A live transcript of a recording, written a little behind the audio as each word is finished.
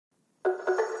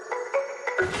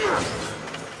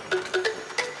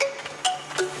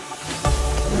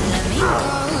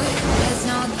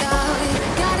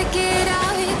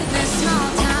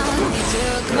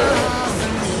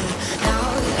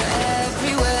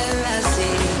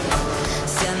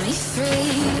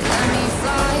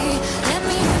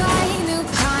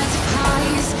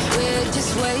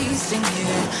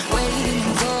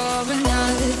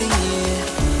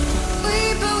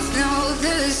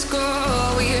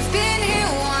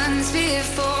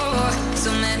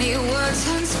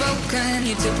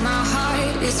You took my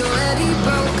heart, it's already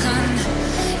broken.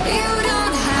 You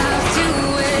don't have to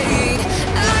wait.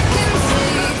 I can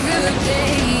take the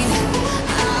pain.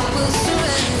 I will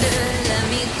surrender, let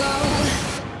me go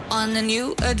on a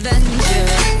new adventure.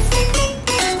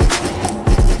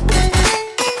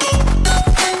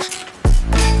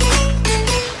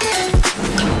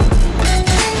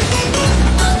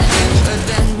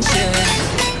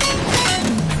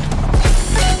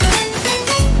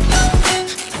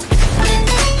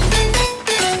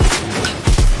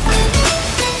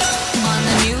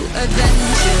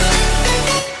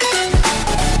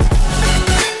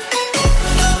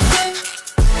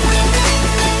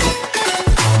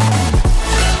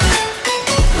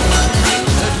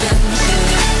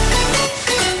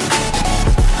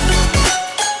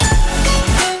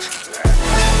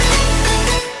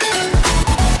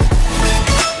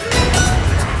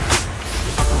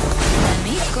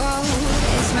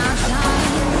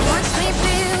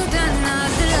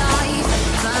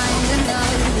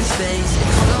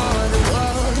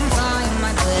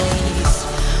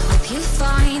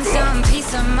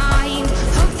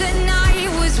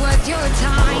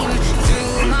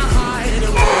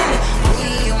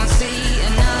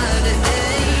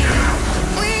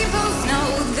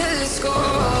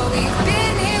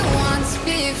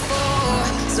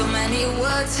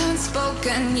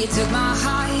 You took my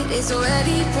heart, it's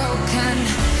already broken.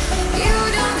 You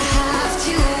don't have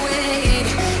to wait.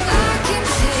 I can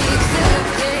take the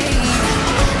pain.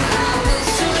 I will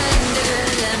surrender,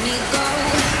 let me go.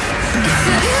 It's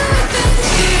a new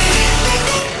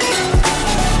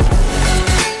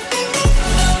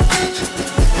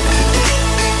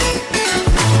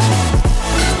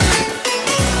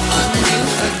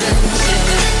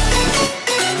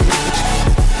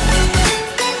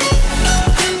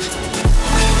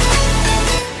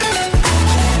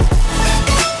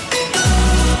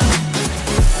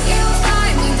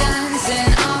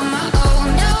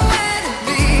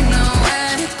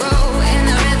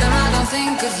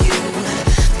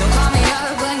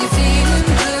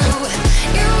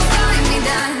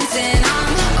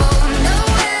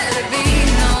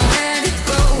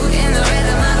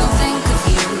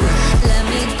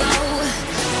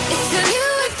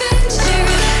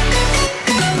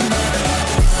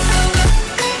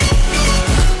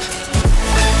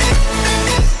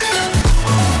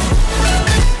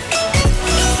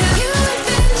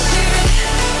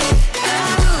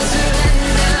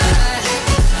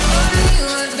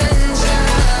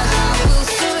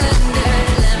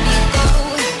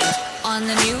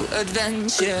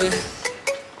adventure.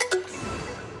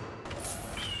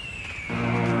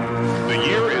 The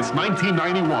year is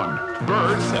 1991.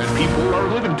 Birds and people are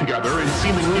living together in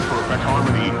seemingly perfect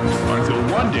harmony, until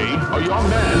one day a young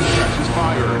man catches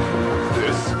fire.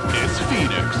 This is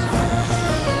Phoenix.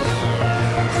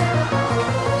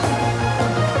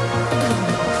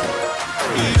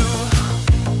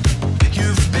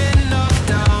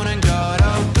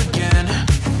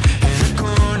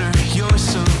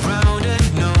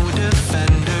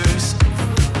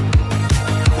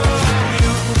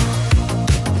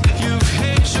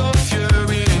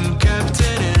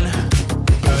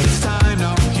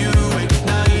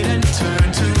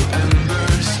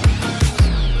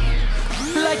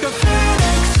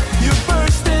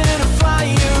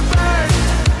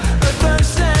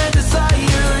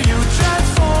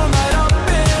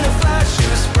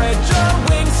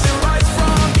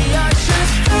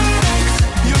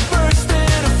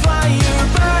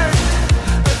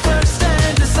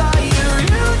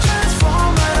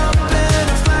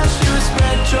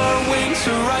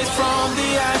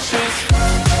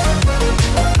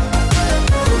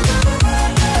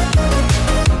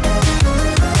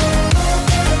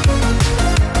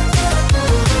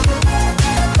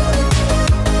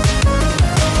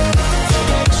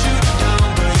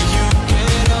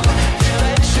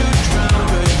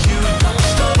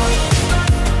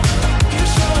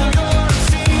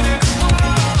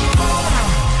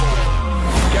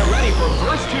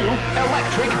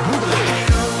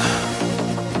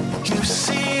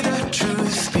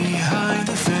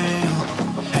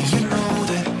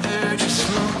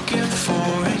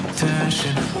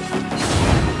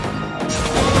 attention.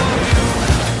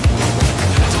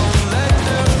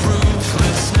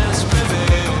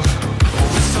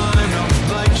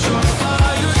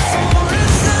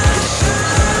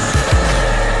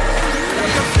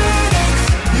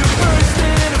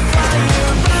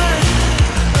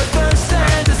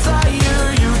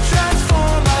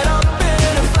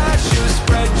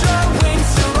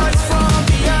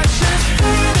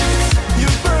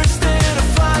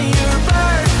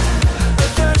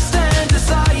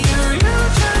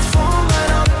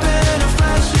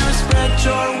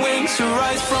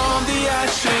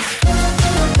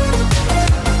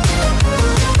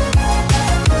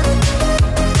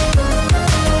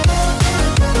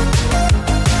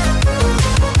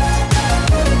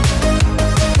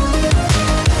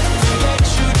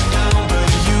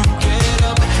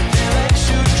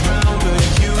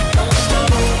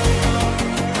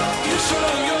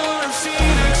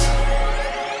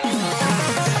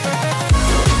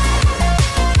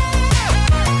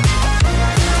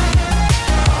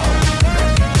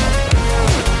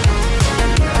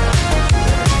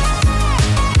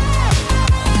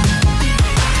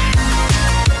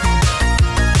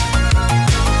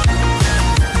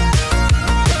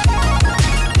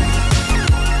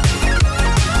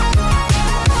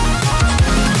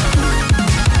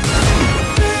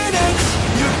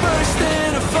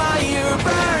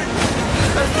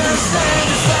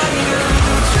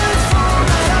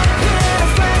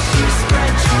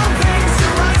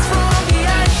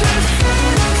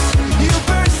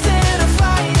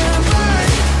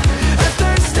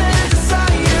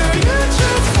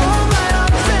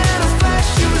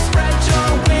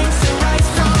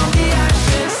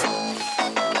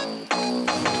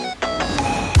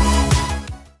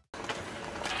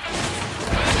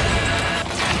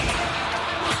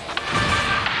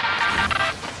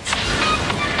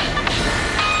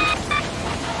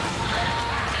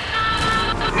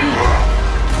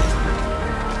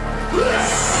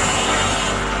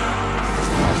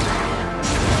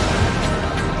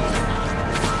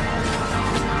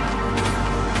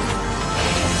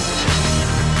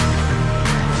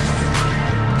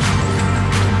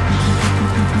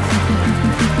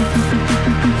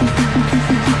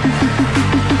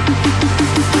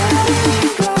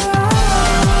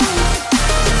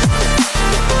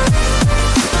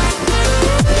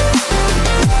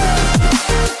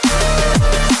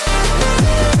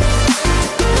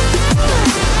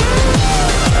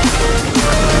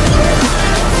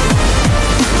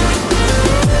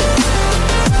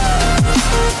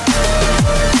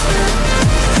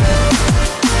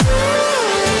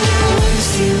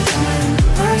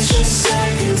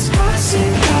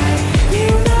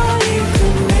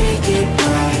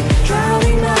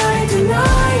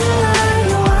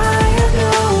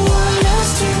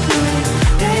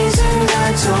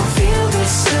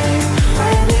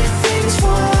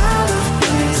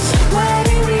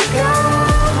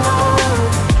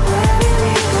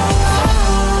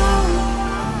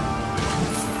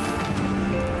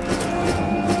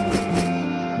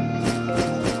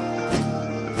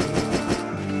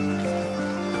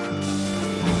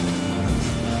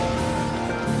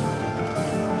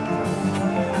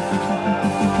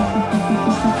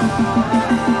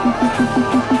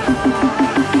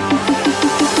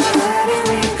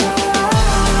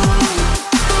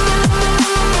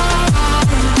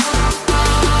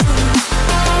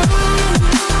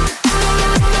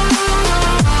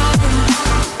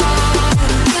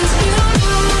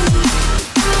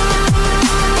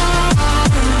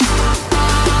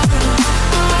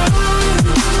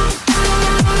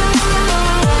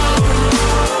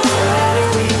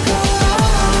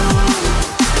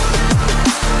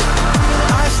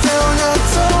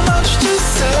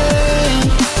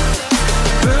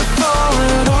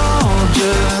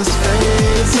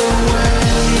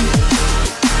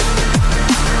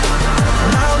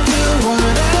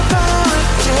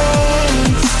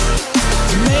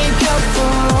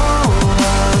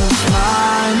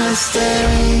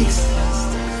 mistakes.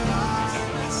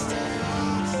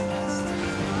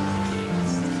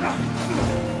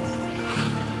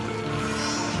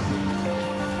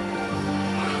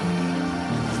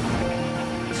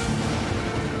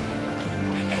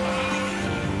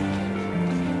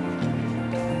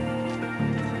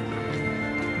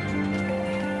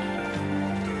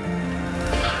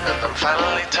 I'm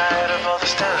finally tired of all the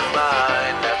standing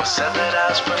by. Never said that I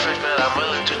was perfect, but I'm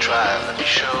willing to try. Let me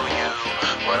show you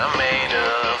what I'm made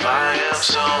of. I am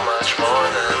so much more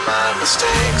than my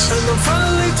mistakes. And I'm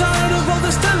finally tired of all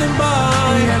the standing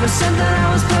by. Never said that I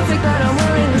was perfect, but I'm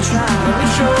willing to try. Let me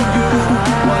show you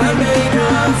what I'm made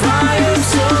of. I